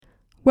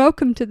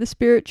Welcome to the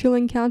Spiritual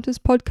Encounters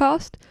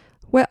podcast,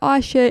 where I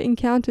share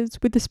encounters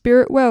with the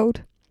spirit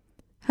world.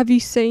 Have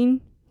you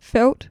seen,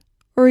 felt,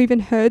 or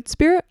even heard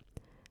spirit?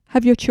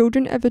 Have your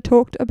children ever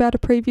talked about a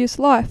previous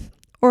life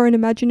or an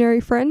imaginary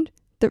friend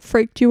that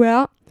freaked you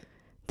out?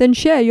 Then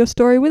share your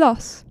story with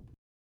us.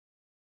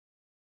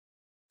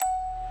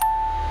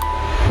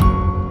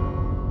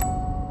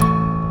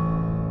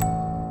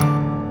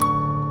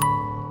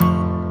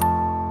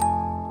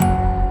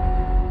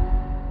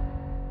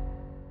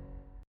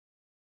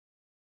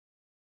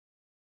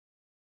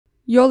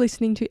 You're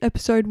listening to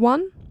episode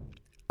 1,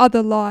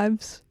 Other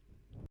Lives.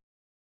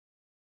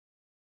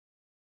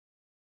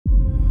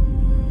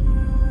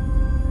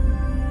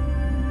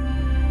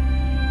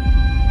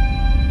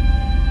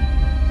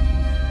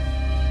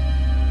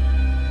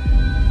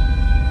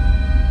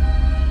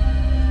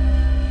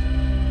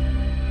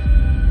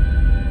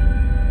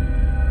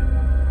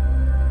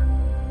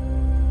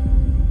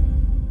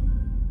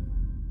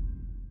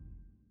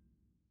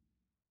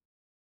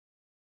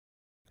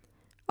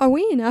 Are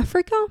we in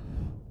Africa?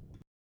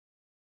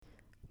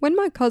 When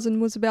my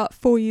cousin was about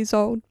 4 years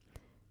old,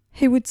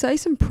 he would say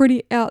some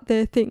pretty out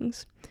there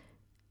things.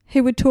 He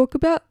would talk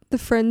about the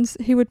friends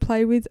he would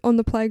play with on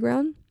the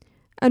playground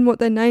and what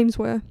their names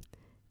were,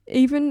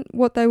 even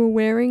what they were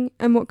wearing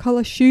and what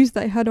colour shoes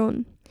they had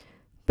on.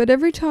 But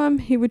every time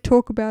he would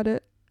talk about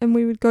it and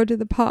we would go to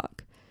the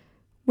park,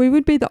 we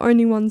would be the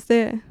only ones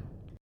there.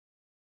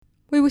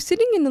 We were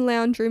sitting in the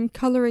lounge room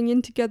colouring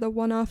in together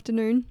one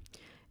afternoon.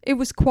 It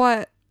was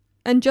quiet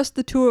and just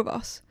the two of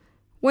us,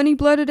 when he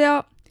blurted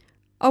out,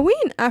 "Are we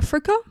in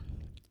Africa?"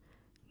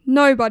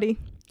 "Nobody.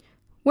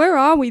 Where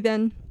are we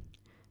then?"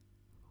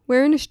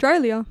 "We're in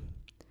Australia."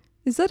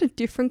 "Is that a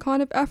different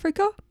kind of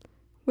Africa?"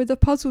 with a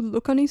puzzled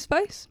look on his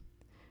face.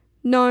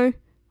 "No,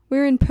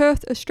 we're in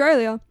Perth,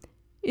 Australia.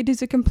 It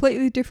is a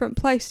completely different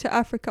place to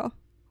Africa."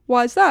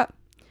 "Why's that?"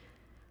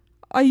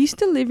 "I used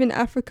to live in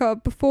Africa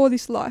before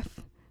this life.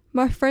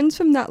 My friends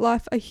from that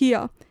life are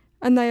here,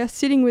 and they are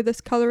sitting with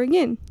us colouring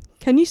in.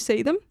 Can you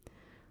see them?"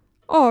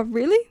 "Oh,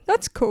 really?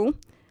 That's cool.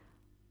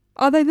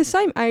 Are they the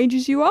same age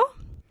as you are?"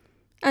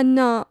 "And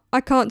nah,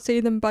 I can't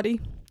see them, buddy."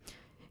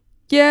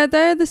 "Yeah,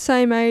 they're the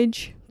same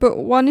age, but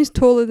one is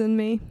taller than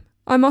me.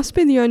 I must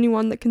be the only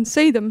one that can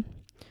see them."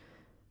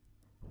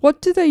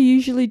 "What do they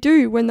usually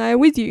do when they are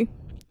with you?"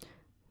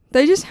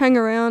 "They just hang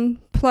around,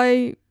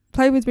 play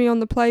with me on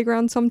the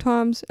playground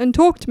sometimes, and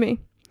talk to me."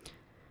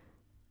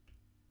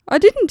 I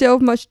didn't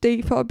delve much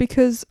deeper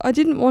because I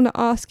didn't want to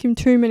ask him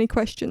too many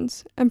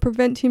questions and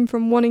prevent him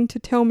from wanting to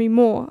tell me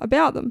more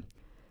about them.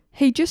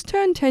 He just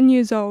turned 10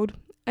 years old,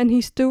 and he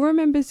still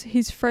remembers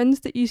his friends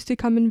that used to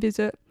come and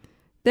visit,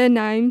 their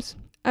names,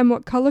 and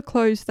what colour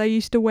clothes they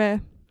used to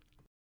wear.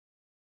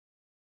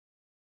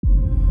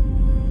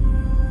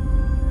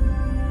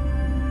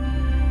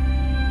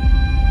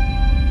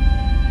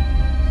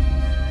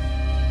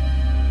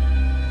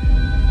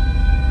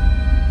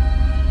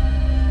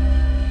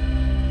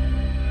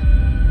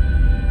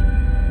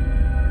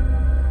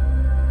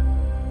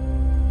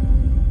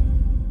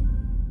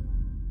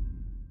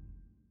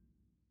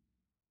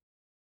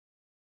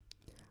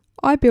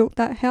 I built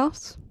that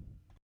house.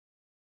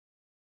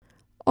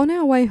 On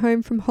our way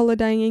home from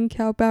holidaying in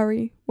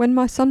Kalbarri, when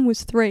my son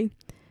was 3,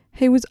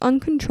 he was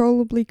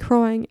uncontrollably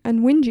crying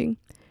and whinging.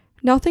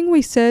 Nothing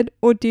we said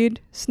or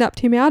did snapped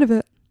him out of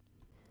it.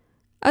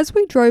 As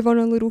we drove on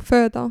a little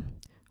further,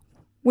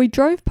 we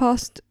drove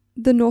past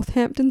the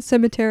Northampton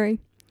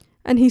Cemetery,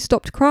 and he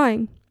stopped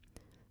crying.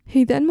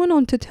 He then went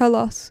on to tell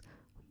us,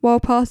 while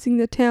passing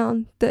the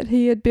town, that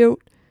he had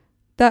built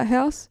that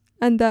house,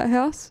 and that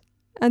house,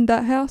 and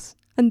that house,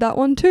 and that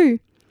one too,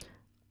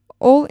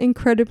 all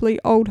incredibly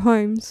old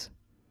homes.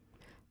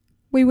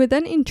 We were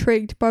then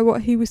intrigued by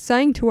what he was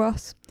saying to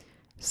us,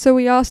 so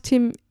we asked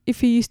him if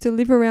he used to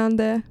live around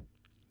there.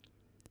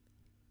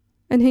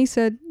 And he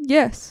said,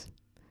 "Yes."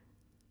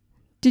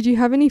 "Did you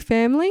have any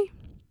family?"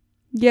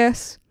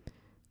 "Yes."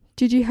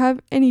 "Did you have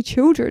any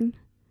children?"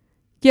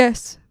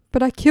 "Yes,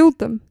 but I killed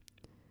them."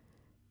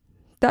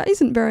 "That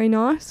isn't very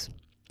nice."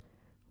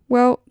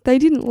 "Well, they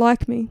didn't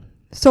like me,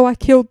 so I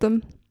killed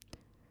them."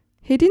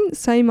 He didn't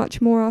say much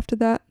more after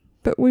that,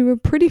 but we were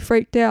pretty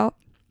freaked out.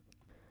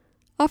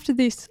 After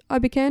this, I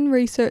began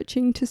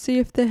researching to see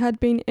if there had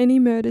been any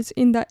murders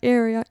in that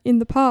area in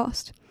the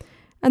past,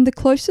 and the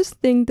closest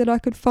thing that I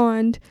could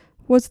find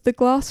was the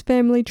Glass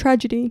family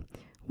tragedy,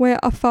 where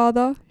a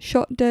father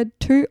shot dead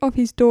 2 of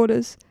his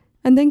daughters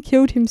and then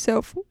killed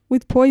himself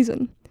with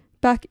poison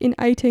back in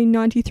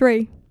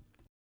 1893.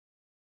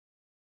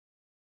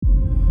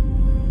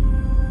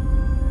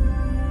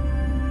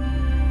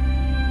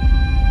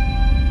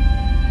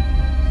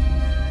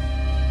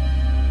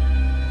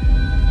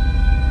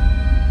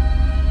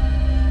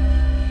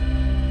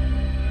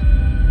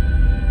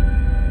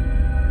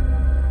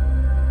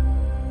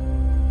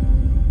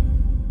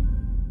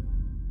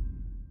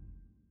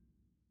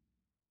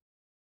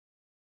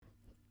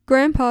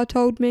 Grandpa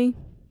told me.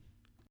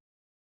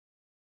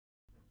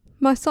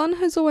 My son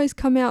has always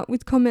come out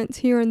with comments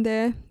here and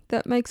there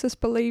that makes us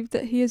believe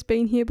that he has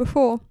been here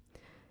before.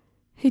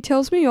 He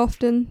tells me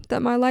often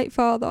that my late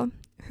father,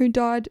 who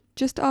died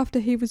just after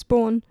he was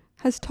born,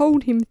 has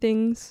told him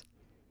things.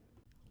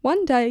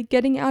 One day,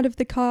 getting out of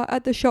the car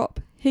at the shop,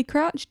 he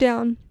crouched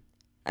down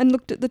and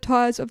looked at the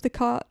tyres of the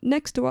car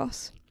next to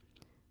us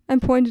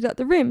and pointed at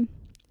the rim.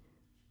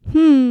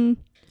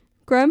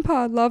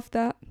 Grandpa loved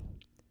that.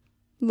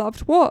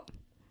 Loved what?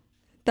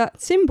 That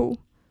symbol,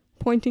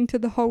 pointing to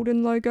the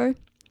Holden logo.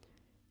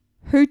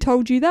 Who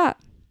told you that?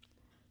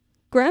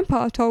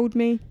 Grandpa told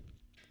me.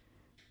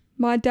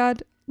 My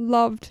dad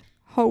loved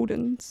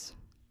Holdens.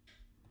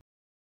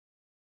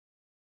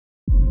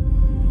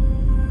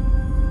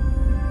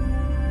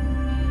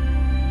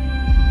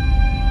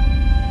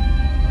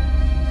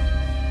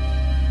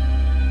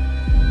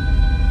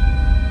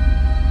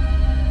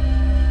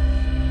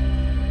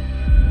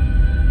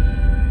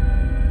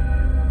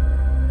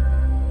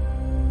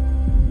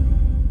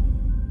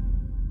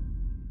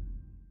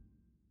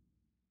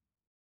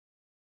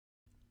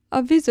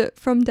 A visit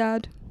from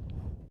Dad.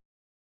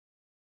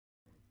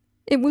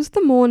 It was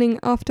the morning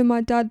after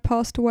my dad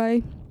passed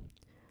away.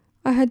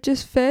 I had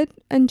just fed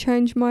and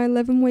changed my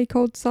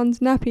 11-week-old son's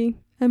nappy,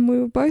 and we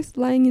were both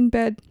laying in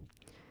bed.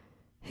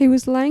 He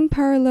was laying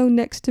parallel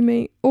next to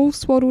me, all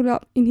swaddled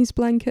up in his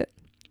blanket.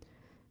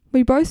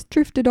 We both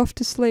drifted off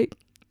to sleep,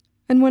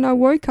 and when I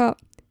woke up,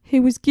 he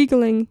was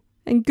giggling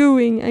and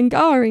gooing and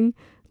garring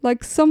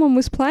like someone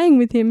was playing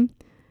with him,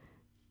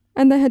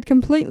 and they had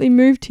completely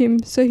moved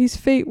him so his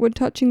feet were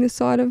touching the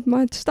side of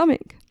my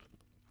stomach.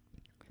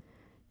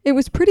 It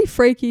was pretty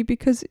freaky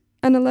because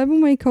an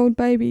 11-week-old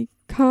baby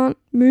can't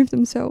move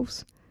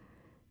themselves.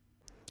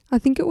 I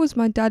think it was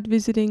my dad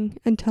visiting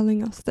and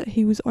telling us that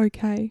he was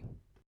okay.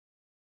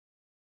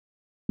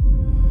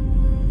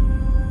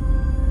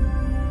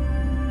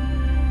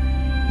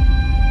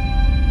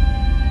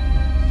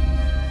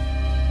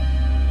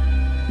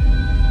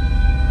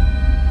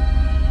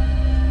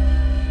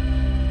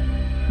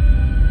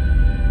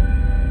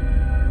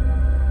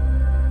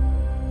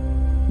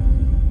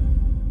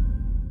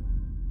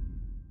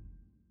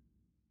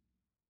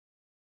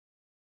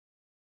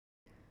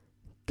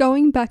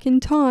 Going back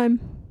in time.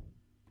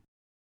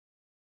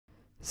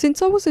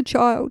 Since I was a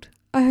child,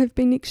 I have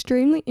been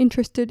extremely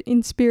interested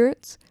in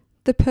spirits,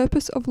 the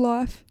purpose of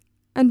life,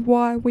 and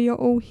why we are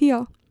all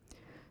here.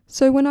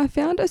 So when I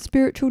found a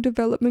spiritual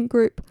development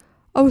group,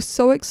 I was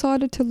so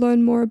excited to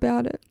learn more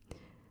about it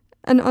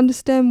and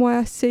understand why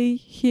I see,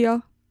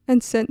 hear,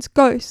 and sense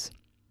ghosts.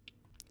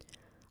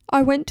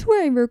 I went to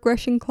a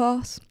regression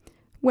class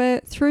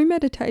where, through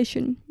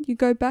meditation, you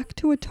go back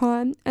to a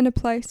time and a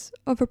place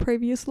of a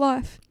previous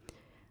life,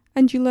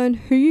 and you learn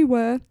who you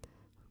were,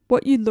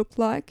 what you looked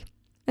like,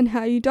 and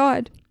how you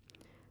died.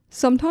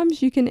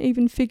 Sometimes you can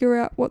even figure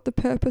out what the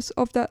purpose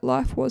of that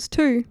life was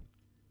too.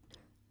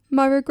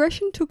 My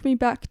regression took me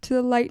back to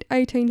the late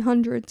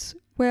 1800s,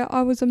 where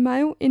I was a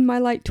male in my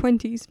late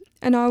 20s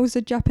and I was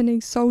a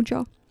Japanese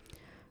soldier.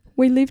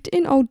 We lived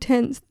in old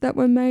tents that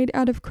were made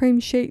out of cream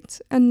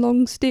sheets and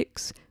long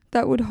sticks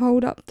that would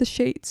hold up the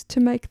sheets to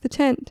make the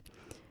tent.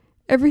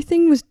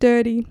 Everything was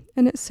dirty,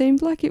 and it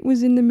seemed like it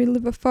was in the middle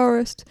of a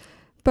forest,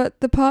 but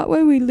the part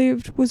where we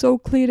lived was all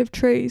cleared of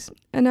trees,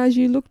 and as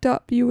you looked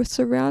up you were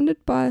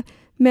surrounded by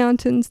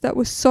mountains that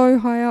were so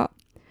high up.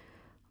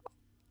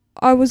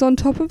 I was on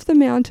top of the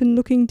mountain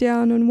looking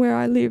down on where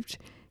I lived,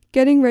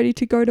 getting ready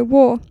to go to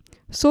war,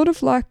 sort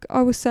of like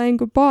I was saying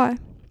goodbye.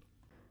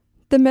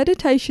 The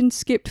meditation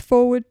skipped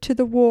forward to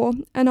the war,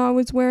 and I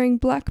was wearing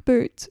black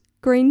boots,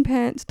 green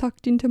pants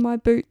tucked into my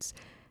boots,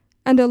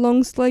 and a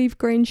long sleeve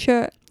green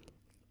shirt,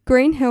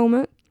 green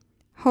helmet,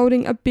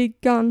 holding a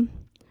big gun.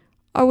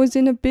 I was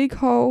in a big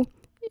hole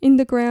in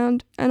the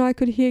ground, and I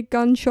could hear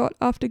gunshot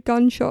after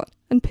gunshot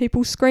and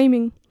people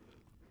screaming.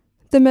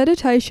 The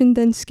meditation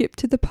then skipped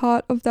to the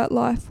part of that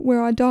life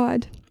where I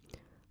died.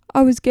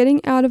 I was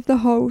getting out of the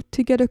hole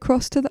to get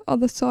across to the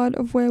other side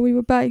of where we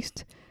were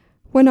based,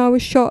 when I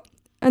was shot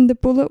and the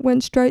bullet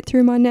went straight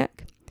through my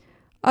neck.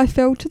 I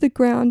fell to the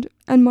ground,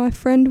 and my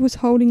friend was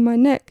holding my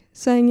neck,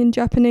 saying in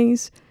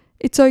Japanese,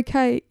 "It's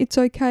okay, it's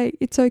okay,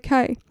 it's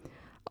okay."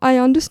 I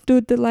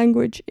understood the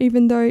language,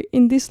 even though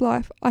in this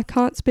life I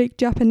can't speak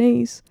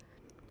Japanese.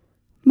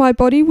 My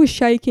body was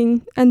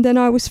shaking, and then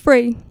I was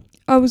free.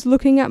 I was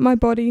looking at my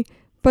body,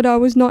 but I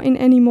was not in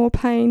any more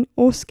pain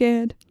or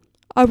scared.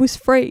 I was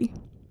free.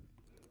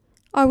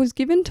 I was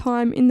given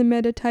time in the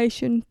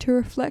meditation to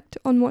reflect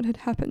on what had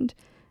happened,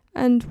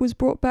 and was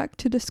brought back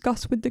to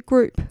discuss with the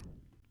group.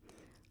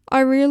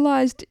 I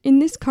realized in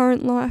this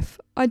current life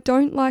I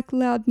don't like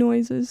loud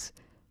noises,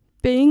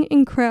 being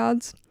in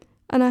crowds,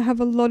 and I have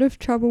a lot of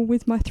trouble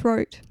with my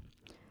throat.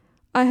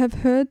 I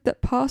have heard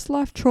that past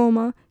life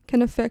trauma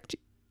can affect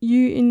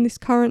you in this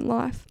current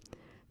life.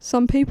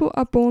 Some people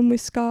are born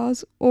with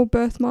scars or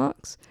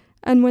birthmarks,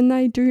 and when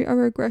they do a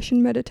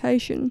regression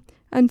meditation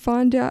and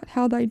find out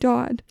how they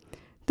died,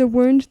 the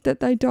wound that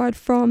they died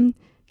from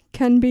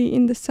can be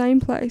in the same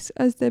place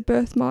as their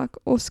birthmark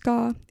or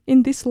scar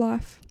in this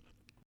life.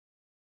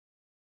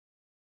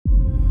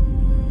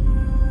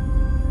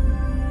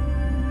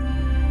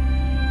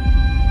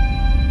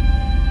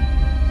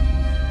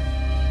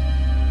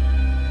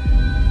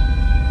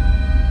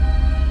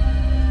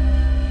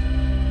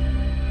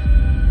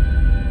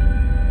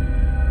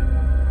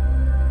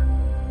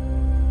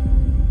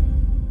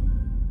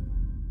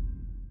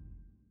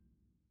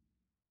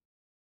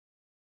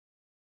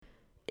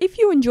 If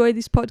you enjoy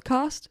this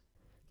podcast,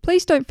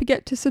 please don't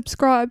forget to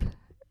subscribe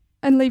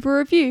and leave a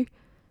review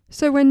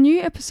so when new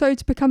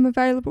episodes become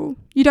available,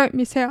 you don't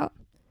miss out.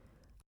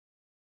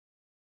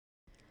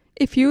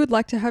 If you would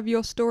like to have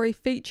your story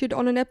featured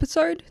on an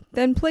episode,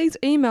 then please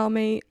email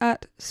me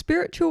at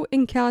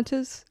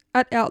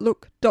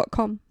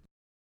spiritualencounters@outlook.com.